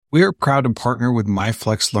We are proud to partner with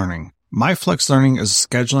MyFlexLearning. MyFlexLearning is a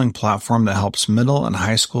scheduling platform that helps middle and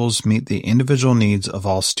high schools meet the individual needs of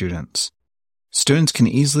all students. Students can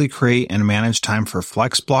easily create and manage time for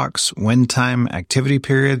flex blocks, win time, activity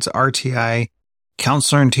periods, RTI,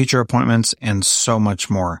 counselor and teacher appointments, and so much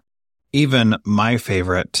more. Even my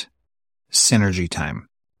favorite, synergy time.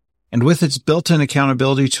 And with its built-in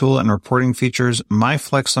accountability tool and reporting features,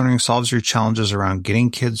 MyFlexLearning solves your challenges around getting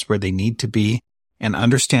kids where they need to be and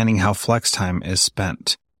understanding how flex time is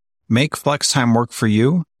spent. Make flex time work for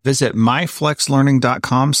you. Visit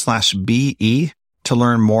myflexlearning.com/BE to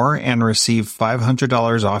learn more and receive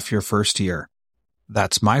 $500 off your first year.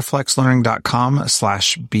 That's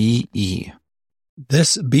myflexlearning.com/BE.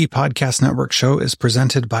 This B Podcast Network show is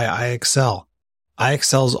presented by iExcel.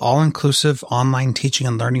 iExcel's all-inclusive online teaching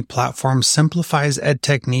and learning platform simplifies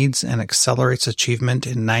edtech needs and accelerates achievement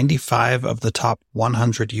in 95 of the top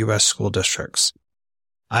 100 U.S. school districts.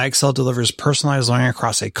 iExcel delivers personalized learning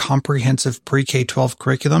across a comprehensive pre-K-12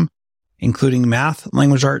 curriculum, including math,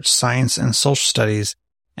 language arts, science, and social studies,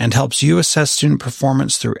 and helps you assess student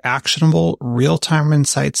performance through actionable, real-time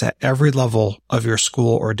insights at every level of your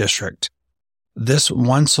school or district. This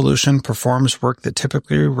one solution performs work that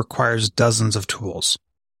typically requires dozens of tools.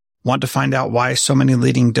 Want to find out why so many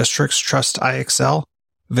leading districts trust iExcel?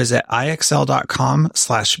 Visit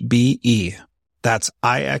iexcel.com/BE. That's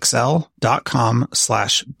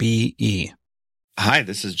iexcel.com/BE. Hi,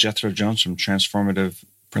 this is Jethro Jones from Transformative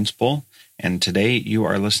Principal, and today you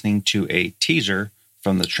are listening to a teaser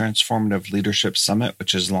from the Transformative Leadership Summit,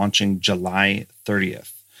 which is launching July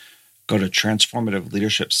 30th. Go to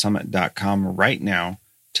transformativeleadershipsummit.com right now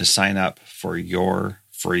to sign up for your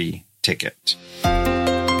free ticket.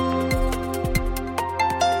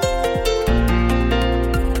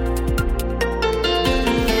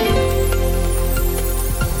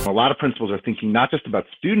 A lot of principals are thinking not just about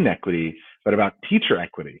student equity, but about teacher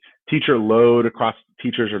equity, teacher load across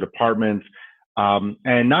teachers or departments,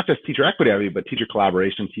 and not just teacher equity, but teacher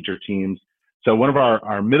collaboration, teacher teams. So one of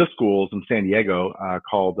our middle schools in San Diego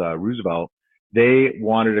called Roosevelt, they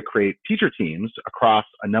wanted to create teacher teams across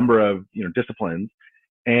a number of disciplines.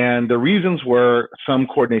 And the reasons were some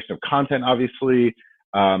coordination of content, obviously,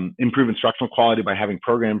 improve instructional quality by having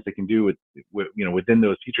programs they can do within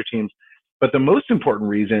those teacher teams. But the most important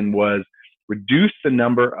reason was reduce the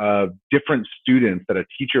number of different students that a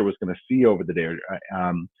teacher was going to see over the day,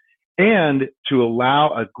 and to allow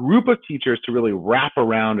a group of teachers to really wrap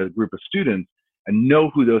around a group of students and know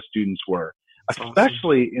who those students were,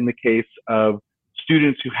 especially in the case of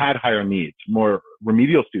students who had higher needs, more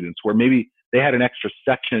remedial students, where maybe they had an extra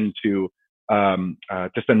section to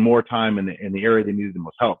spend more time in the area they needed the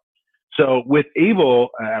most help. So with ABLE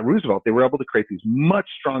at Roosevelt, they were able to create these much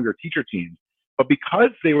stronger teacher teams. But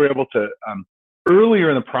because they were able to earlier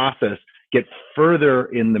in the process get further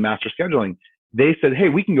in the master scheduling, they said, hey,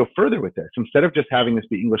 we can go further with this. Instead of just having this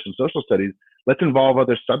be English and social studies, let's involve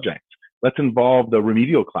other subjects. Let's involve the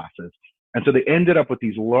remedial classes. And so they ended up with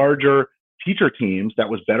these larger teacher teams that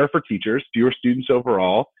was better for teachers, fewer students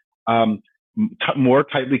overall, more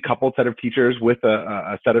tightly coupled set of teachers with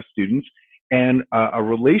a set of students, and a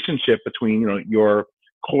relationship between your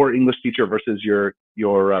core English teacher versus your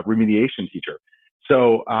remediation teacher.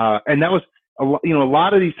 So and that was a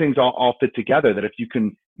lot of these things all fit together. That if you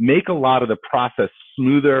can make a lot of the process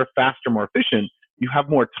smoother, faster, more efficient, you have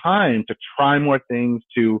more time to try more things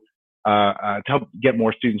to help get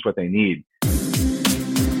more students what they need.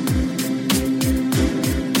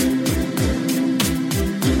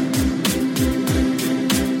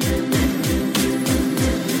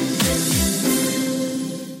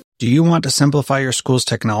 Do you want to simplify your school's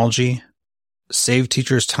technology, save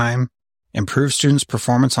teachers time, improve students'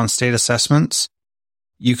 performance on state assessments?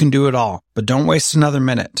 You can do it all, but don't waste another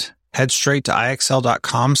minute. Head straight to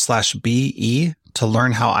iexcel.com/BE to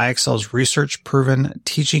learn how iExcel's research-proven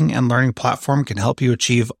teaching and learning platform can help you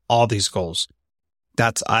achieve all these goals.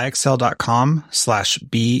 That's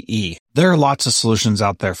iexcel.com/BE. There are lots of solutions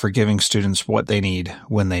out there for giving students what they need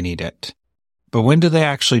when they need it. But when do they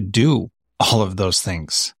actually do all of those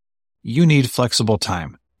things? You need flexible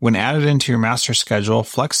time. When added into your master schedule,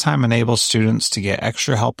 flex time enables students to get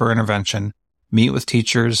extra help or intervention, meet with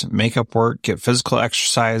teachers, make up work, get physical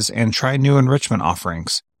exercise, and try new enrichment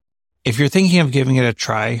offerings. If you're thinking of giving it a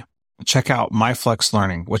try, check out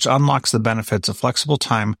MyFlexLearning, which unlocks the benefits of flexible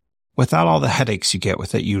time without all the headaches you get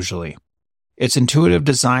with it usually. Its intuitive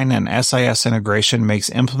design and SIS integration makes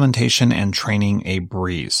implementation and training a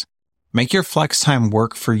breeze. Make your flex time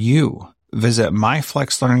work for you. Visit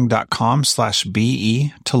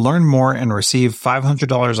myflexlearning.com/BE to learn more and receive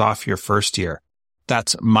 $500 off your first year.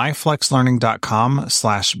 That's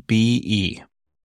myflexlearning.com/BE.